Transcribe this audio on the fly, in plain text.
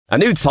A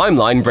new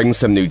timeline brings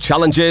some new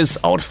challenges,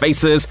 old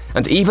faces,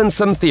 and even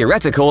some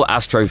theoretical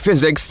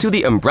astrophysics to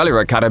the Umbrella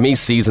Academy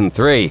Season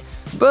 3.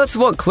 But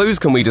what clues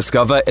can we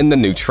discover in the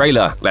new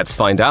trailer? Let's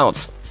find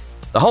out.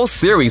 The whole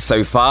series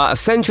so far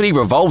essentially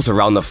revolves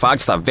around the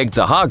fact that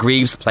Victor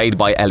Hargreaves, played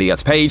by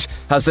Elliot Page,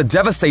 has the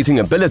devastating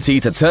ability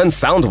to turn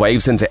sound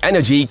waves into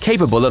energy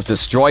capable of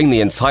destroying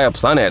the entire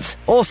planet.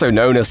 Also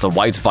known as the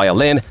White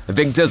Violin,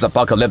 Victor's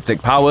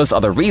apocalyptic powers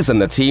are the reason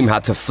the team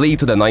had to flee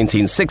to the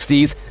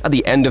 1960s at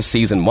the end of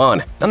Season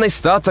 1, and they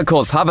start to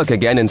cause havoc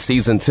again in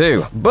Season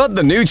 2. But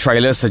the new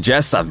trailer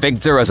suggests that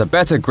Victor has a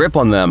better grip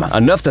on them,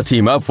 enough to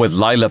team up with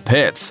Lila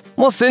Pitts.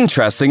 What's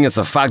interesting is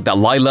the fact that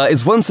Lila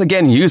is once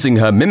again using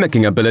her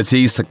mimicking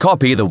abilities to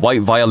copy the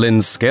White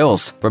Violin's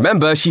skills.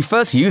 Remember, she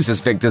first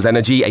uses Victor's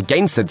energy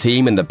against the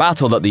team in the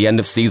battle at the end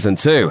of Season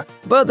 2.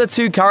 But the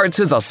two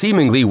characters are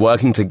seemingly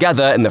working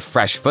together in the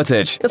fresh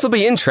footage. It will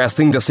be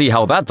interesting to see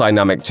how that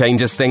dynamic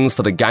changes things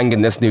for the gang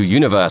in this new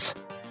universe.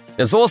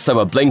 There's also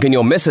a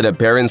blink-and-you'll-miss-it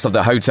appearance of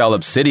the Hotel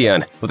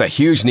Obsidian, with a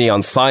huge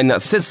neon sign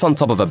that sits on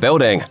top of a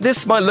building.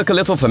 This might look a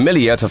little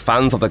familiar to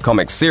fans of the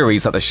comic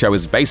series that the show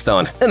is based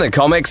on. In the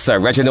comics, Sir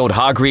Reginald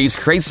Hargreaves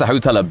creates the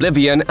Hotel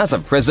Oblivion as a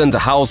prison to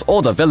house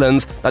all the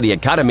villains that the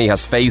Academy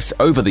has faced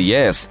over the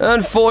years.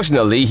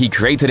 Unfortunately, he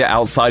created it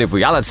outside of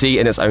reality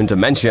in its own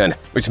dimension,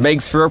 which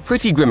makes for a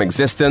pretty grim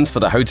existence for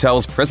the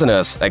hotel's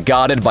prisoners. They're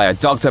guarded by a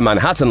Dr.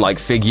 Manhattan-like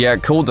figure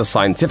called the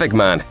Scientific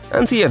Man,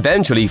 and he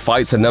eventually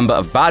fights a number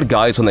of bad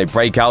guys when they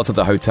break out of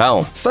the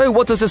hotel. So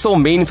what does this all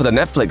mean for the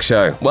Netflix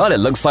show? Well, it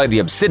looks like the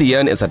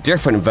Obsidian is a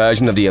different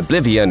version of the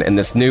Oblivion in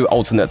this new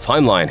alternate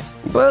timeline.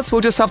 But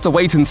we'll just have to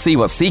wait and see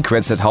what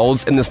secrets it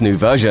holds in this new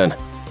version.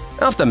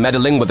 After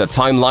meddling with the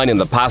timeline in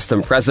the past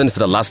and present for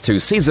the last 2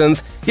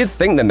 seasons, you'd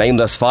think the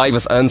Nameless Five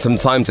has earned some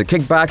time to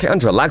kick back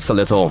and relax a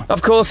little.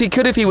 Of course, he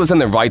could if he was in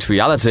the right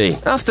reality.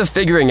 After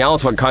figuring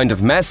out what kind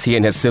of mess he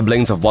and his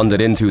siblings have wandered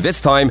into this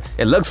time,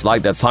 it looks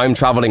like the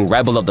time-traveling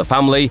rebel of the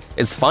family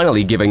is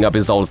finally giving up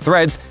his old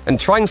threads and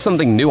trying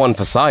something new on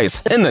for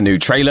size. In the new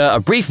trailer, a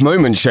brief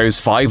moment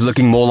shows Five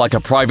looking more like a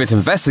private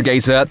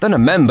investigator than a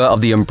member of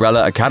the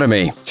Umbrella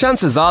Academy.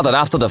 Chances are that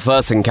after the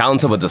first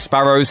encounter with the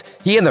Sparrows,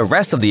 he and the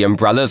rest of the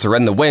Umbrellas are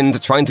in the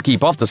wind trying to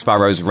keep off the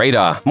Sparrows'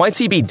 radar. Might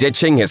he be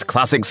ditching his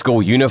classic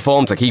school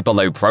uniform to keep a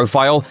low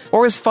profile,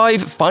 or is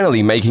Five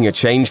finally making a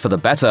change for the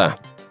better?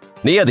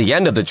 Near the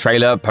end of the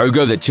trailer,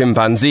 Pogo the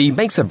chimpanzee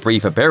makes a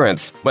brief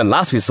appearance. When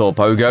last we saw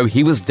Pogo,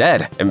 he was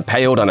dead,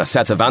 impaled on a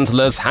set of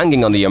antlers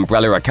hanging on the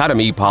Umbrella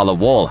Academy parlor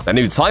wall. The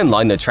new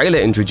timeline the trailer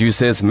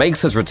introduces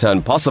makes his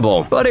return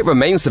possible, but it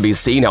remains to be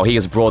seen how he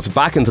is brought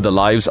back into the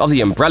lives of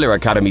the Umbrella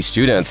Academy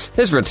students.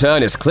 His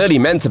return is clearly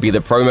meant to be the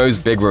promo's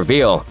big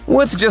reveal,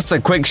 with just a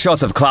quick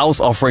shot of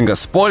Klaus offering a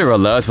spoiler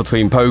alert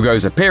between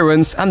Pogo's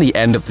appearance and the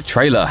end of the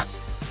trailer.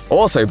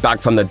 Also back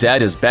from the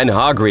dead is Ben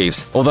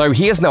Hargreaves, although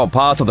he is now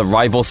part of the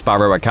rival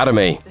Sparrow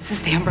Academy. This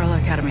is the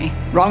Umbrella Academy.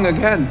 Wrong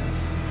again.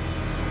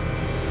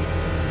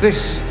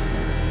 This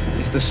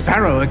is the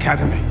Sparrow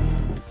Academy.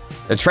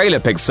 The trailer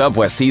picks up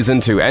where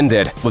Season 2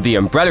 ended, with the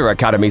Umbrella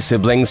Academy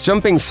siblings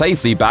jumping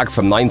safely back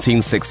from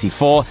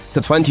 1964 to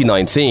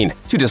 2019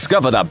 to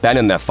discover that Ben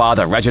and their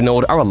father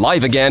Reginald are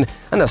alive again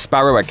and the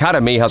Sparrow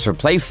Academy has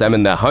replaced them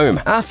in their home.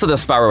 After the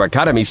Sparrow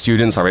Academy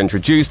students are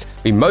introduced,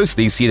 we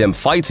mostly see them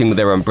fighting with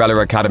their Umbrella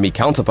Academy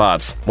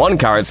counterparts. One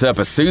character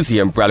pursues the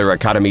Umbrella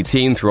Academy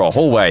team through a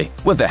hallway,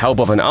 with the help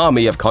of an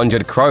army of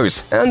conjured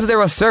crows, and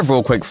there are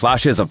several quick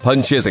flashes of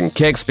punches and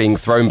kicks being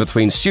thrown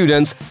between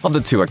students of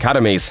the two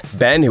academies.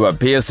 Ben, who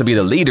appears to be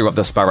the leader of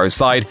the Sparrow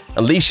side,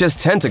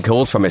 unleashes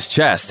tentacles from his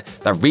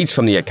chest that reach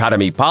from the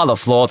Academy parlor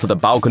floor to the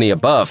balcony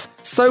above.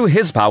 So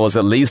his powers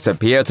at least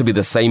appear to be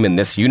the same in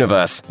this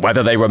universe.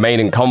 Whether they remain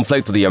in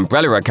conflict with the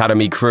Umbrella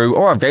Academy crew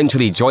or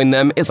eventually join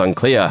them is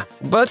unclear.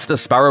 But the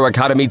Sparrow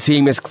Academy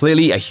team is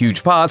clearly a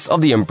huge part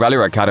of the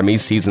Umbrella Academy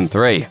Season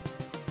 3.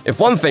 If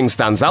one thing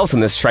stands out in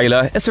this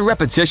trailer, it's a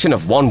repetition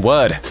of one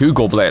word,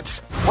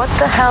 Kugelblitz. What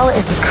the hell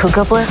is a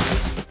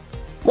Kugelblitz?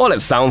 While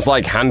it sounds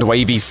like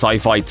hand-wavy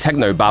sci-fi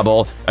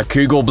techno-babble, a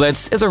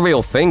Kugelblitz is a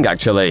real thing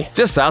actually.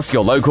 Just ask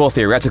your local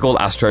theoretical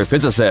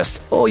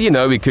astrophysicist, or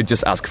we could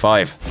just ask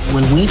Five.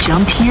 When we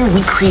jumped here,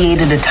 we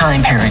created a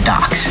time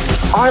paradox.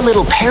 Our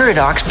little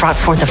paradox brought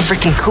forth a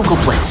freaking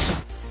Kugelblitz.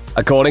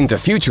 According to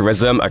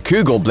Futurism, a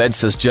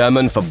Kugelblitz is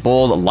German for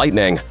ball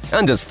lightning,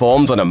 and is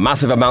formed when a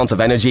massive amount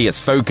of energy is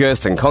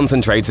focused and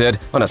concentrated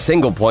on a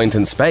single point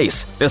in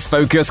space. This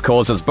focus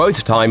causes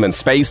both time and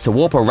space to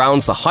warp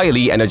around the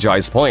highly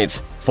energized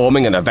point,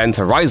 forming an event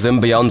horizon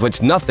beyond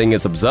which nothing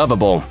is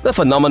observable. The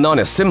phenomenon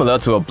is similar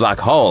to a black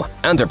hole,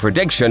 and a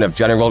prediction of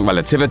general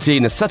relativity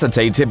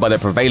necessitated by the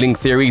prevailing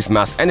theory's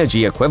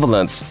mass-energy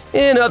equivalence.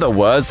 In other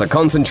words, the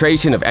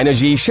concentration of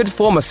energy should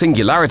form a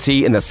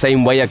singularity in the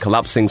same way a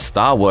collapsing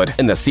star would.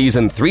 In the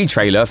Season 3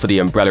 trailer for the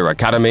Umbrella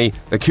Academy,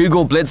 the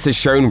Kugelblitz is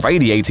shown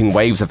radiating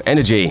waves of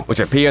energy, which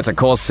appear to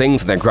cause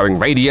things in their growing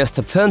radius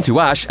to turn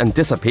to ash and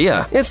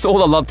disappear. It's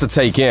all a lot to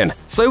take in,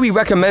 so we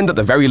recommend at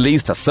the very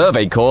least a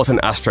survey course in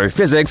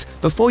astrophysics astrophysics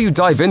before you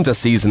dive into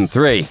Season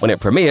 3, when it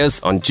premieres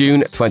on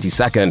June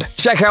 22nd.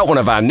 Check out one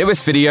of our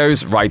newest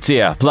videos right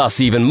here.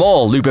 Plus, even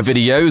more Looper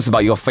videos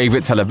about your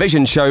favorite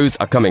television shows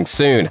are coming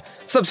soon.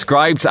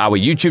 Subscribe to our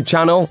YouTube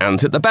channel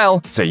and hit the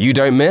bell so you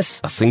don't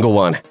miss a single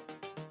one.